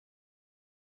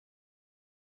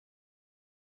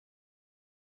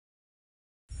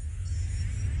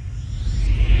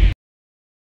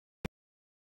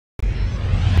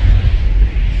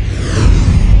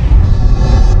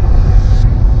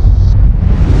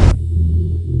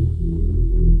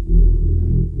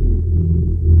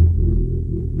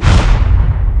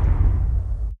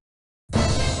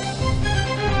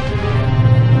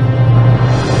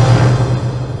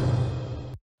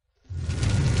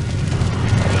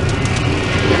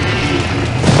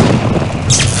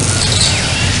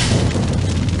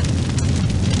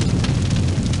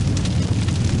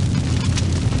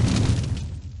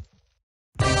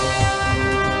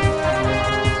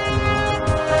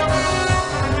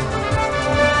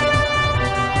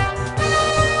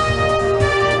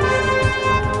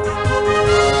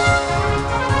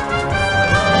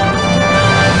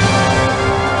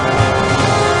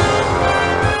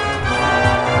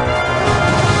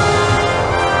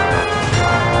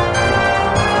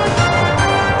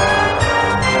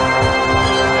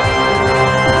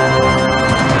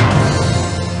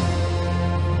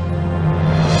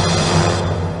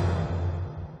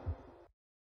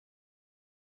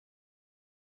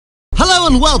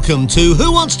and welcome to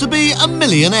Who Wants to Be a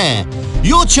Millionaire?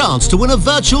 Your chance to win a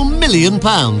virtual £1 million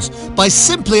by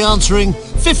simply answering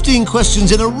 15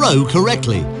 questions in a row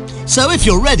correctly. So if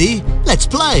you're ready, let's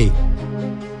play.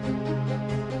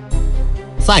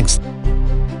 Thanks.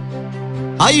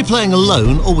 Are you playing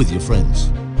alone or with your friends?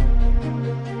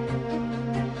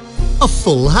 A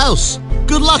full house.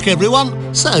 Good luck,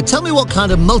 everyone. So tell me what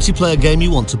kind of multiplayer game you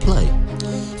want to play.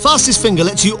 Fastest Finger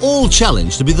lets you all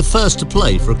challenge to be the first to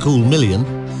play for a cool million.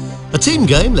 A team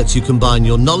game lets you combine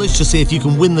your knowledge to see if you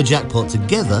can win the jackpot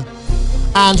together.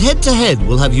 And head to head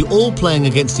will have you all playing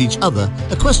against each other,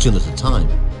 a question at a time.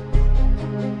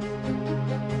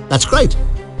 That's great.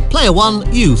 Player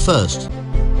 1, you first.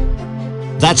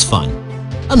 That's fine.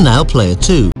 And now player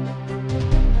 2.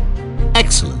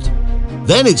 Excellent.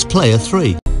 Then it's player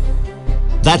 3.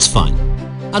 That's fine.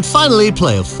 And finally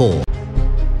player 4.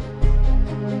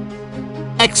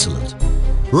 Excellent.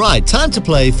 Right, time to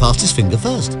play Fastest Finger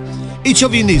first. Each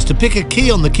of you needs to pick a key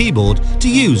on the keyboard to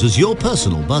use as your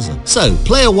personal buzzer. So,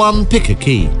 player 1, pick a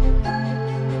key.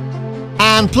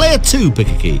 And player 2, pick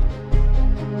a key.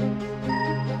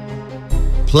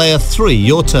 Player 3,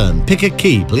 your turn. Pick a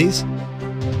key, please.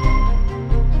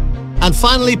 And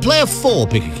finally, player 4,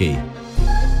 pick a key.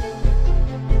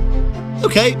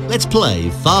 Okay, let's play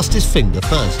Fastest Finger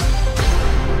first.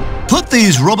 Put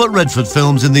these Robert Redford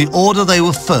films in the order they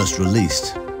were first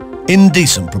released.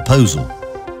 Indecent Proposal,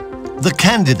 The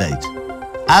Candidate,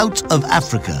 Out of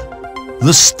Africa,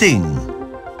 The Sting.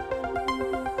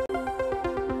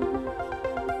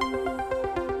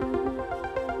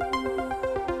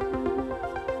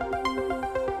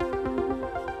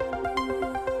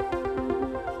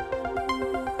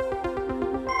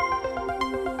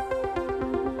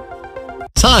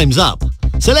 Time's up.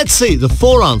 So let's see the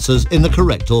 4 answers in the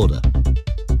correct order.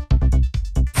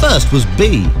 First was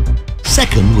B,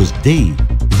 second was D,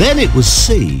 then it was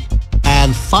C,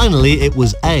 and finally it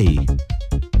was A.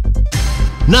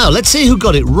 Now let's see who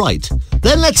got it right.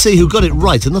 Then let's see who got it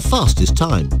right in the fastest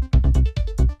time.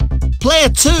 Player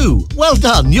 2, well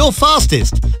done, you're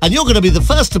fastest, and you're going to be the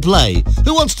first to play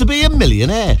Who Wants to Be a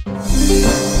Millionaire?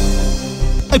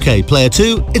 Okay, player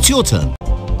 2, it's your turn.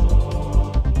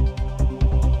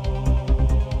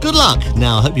 Good luck.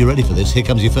 Now, I hope you're ready for this. Here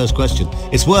comes your first question.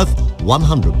 It's worth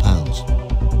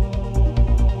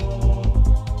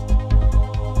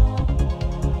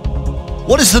 £100.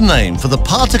 What is the name for the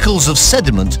particles of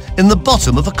sediment in the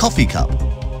bottom of a coffee cup?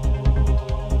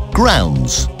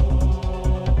 Grounds,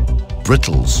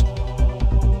 brittles,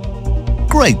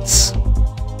 grates,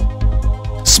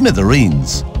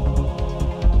 smithereens.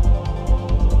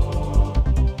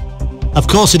 Of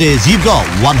course it is. You've got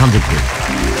 100 quid.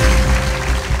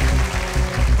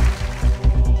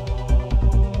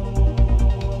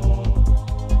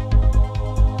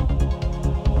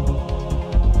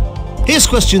 Here's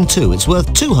question 2. It's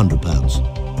worth £200.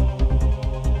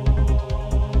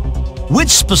 Which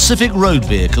specific road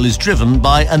vehicle is driven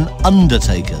by an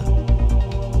undertaker?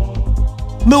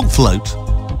 Milk float,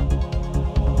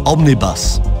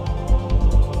 omnibus,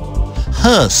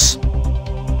 hearse,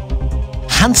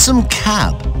 hansom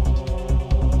cab.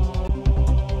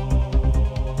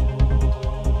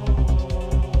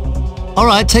 All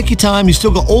right, take your time. You've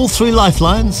still got all 3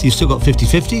 lifelines. You've still got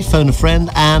 50-50, phone a friend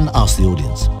and ask the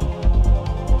audience.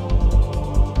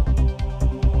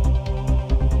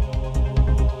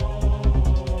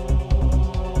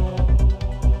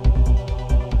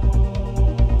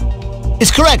 It's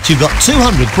correct, you've got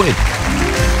 200 quid.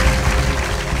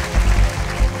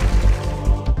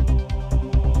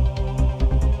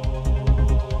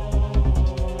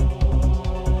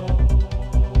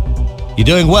 You're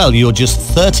doing well, you're just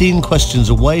 13 questions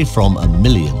away from £1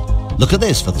 million. Look at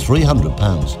this for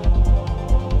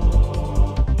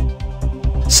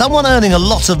 £300. Someone earning a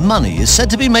lot of money is said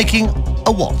to be making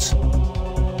a what?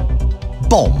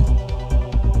 Bomb,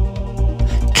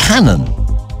 cannon,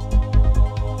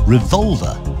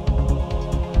 revolver,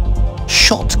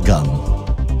 shotgun.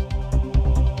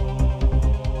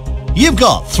 You've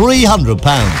got £300.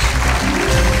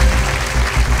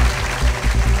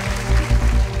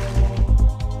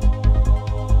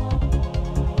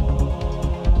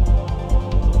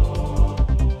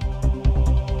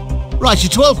 Right, you're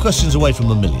 12 questions away from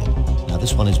 £1 million. Now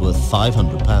this one is worth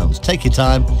 £500. Take your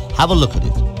time, have a look at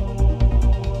it.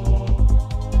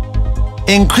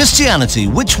 In Christianity,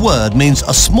 which word means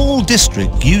a small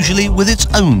district, usually with its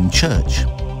own church?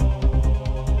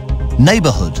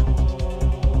 Neighborhood,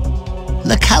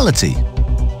 locality,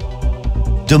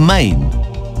 domain,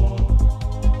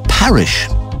 parish.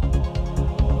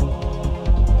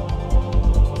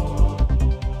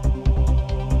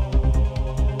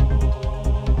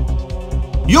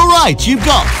 You're right, you've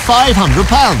got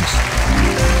 £500.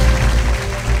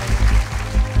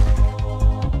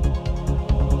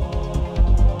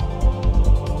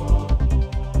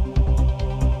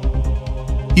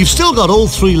 You've still got all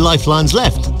 3 lifelines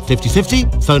left.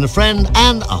 50-50, phone a friend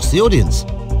and ask the audience.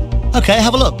 Okay,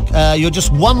 have a look. You're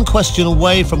just 1 question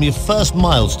away from your first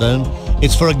milestone.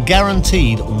 It's for a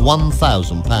guaranteed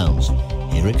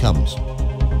 £1,000. Here it comes.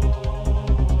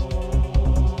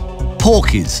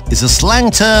 Porkies is a slang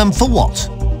term for what?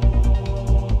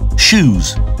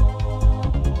 Shoes.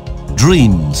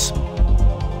 Dreams.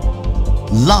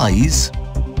 Lies.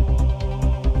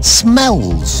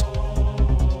 Smells.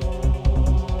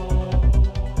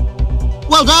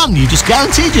 Well done, you just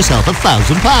guaranteed yourself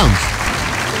 £1,000.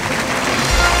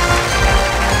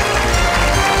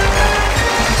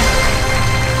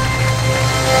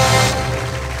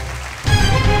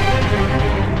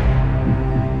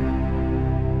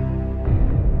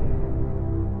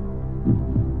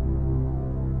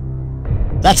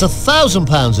 That's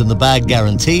 £1,000 in the bag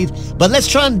guaranteed, but let's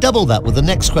try and double that with the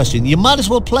next question. You might as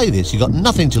well play this, you've got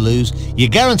nothing to lose. You're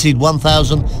guaranteed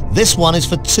 £1,000, this one is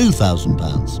for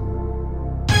 £2,000.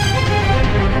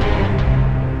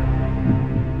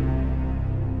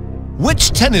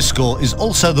 Which tennis score is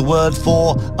also the word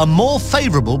for a more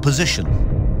favourable position?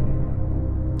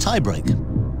 Tiebreak.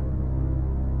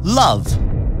 Love.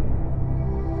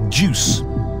 Juice.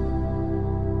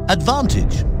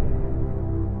 Advantage.